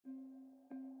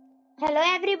Hello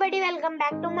everybody, welcome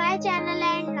back to my channel,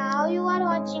 and now you are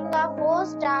watching a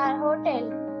 4-star hotel.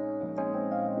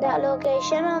 The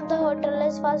location of the hotel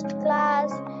is first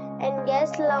class and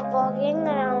guests love walking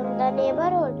around the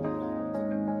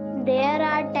neighborhood. There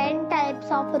are 10 types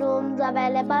of rooms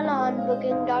available on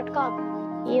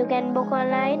booking.com. You can book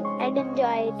online and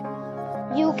enjoy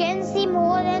it. You can see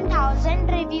more than 1000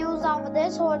 reviews of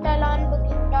this hotel on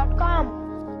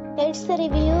booking.com. Its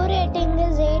review rating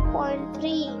is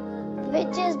 8.3.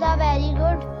 which is the very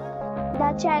good. The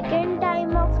check-in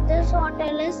time of this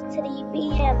hotel is 3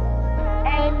 p.m.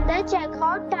 and the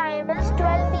check-out time is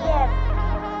 12 p.m.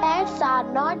 Pets are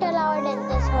not allowed in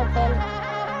this hotel.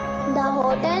 The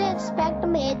hotel accepts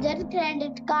major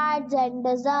credit cards and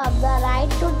reserves the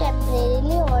right to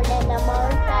temporarily hold an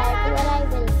amount prior to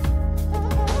arrival.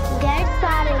 Guests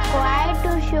are required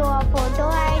to show a photo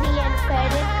ID and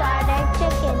credit card at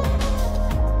check-in.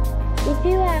 If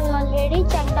you have already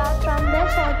checked out from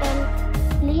this hotel,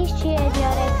 please share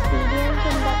your experience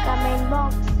in the comment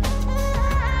box.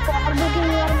 For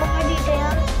booking or more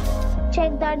details,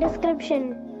 check the description.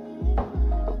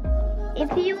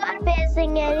 If you are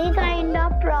facing any kind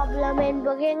of problem in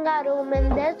booking a room in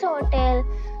this hotel,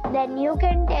 then you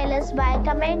can tell us by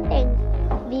commenting.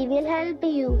 We will help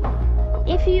you.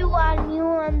 If you are new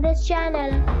on this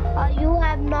channel or you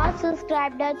have not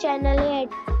subscribed our channel yet,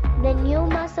 then you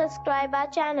must subscribe our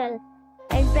channel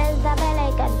and press the bell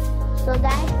icon so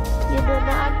that you do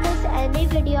not miss any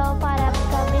video of our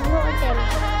upcoming hotel.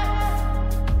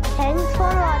 Thanks for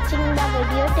watching the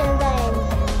video till the end.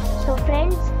 So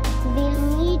friends, we'll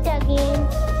meet again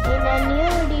in a new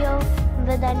video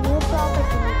with a new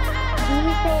property. Be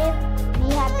safe,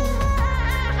 be happy.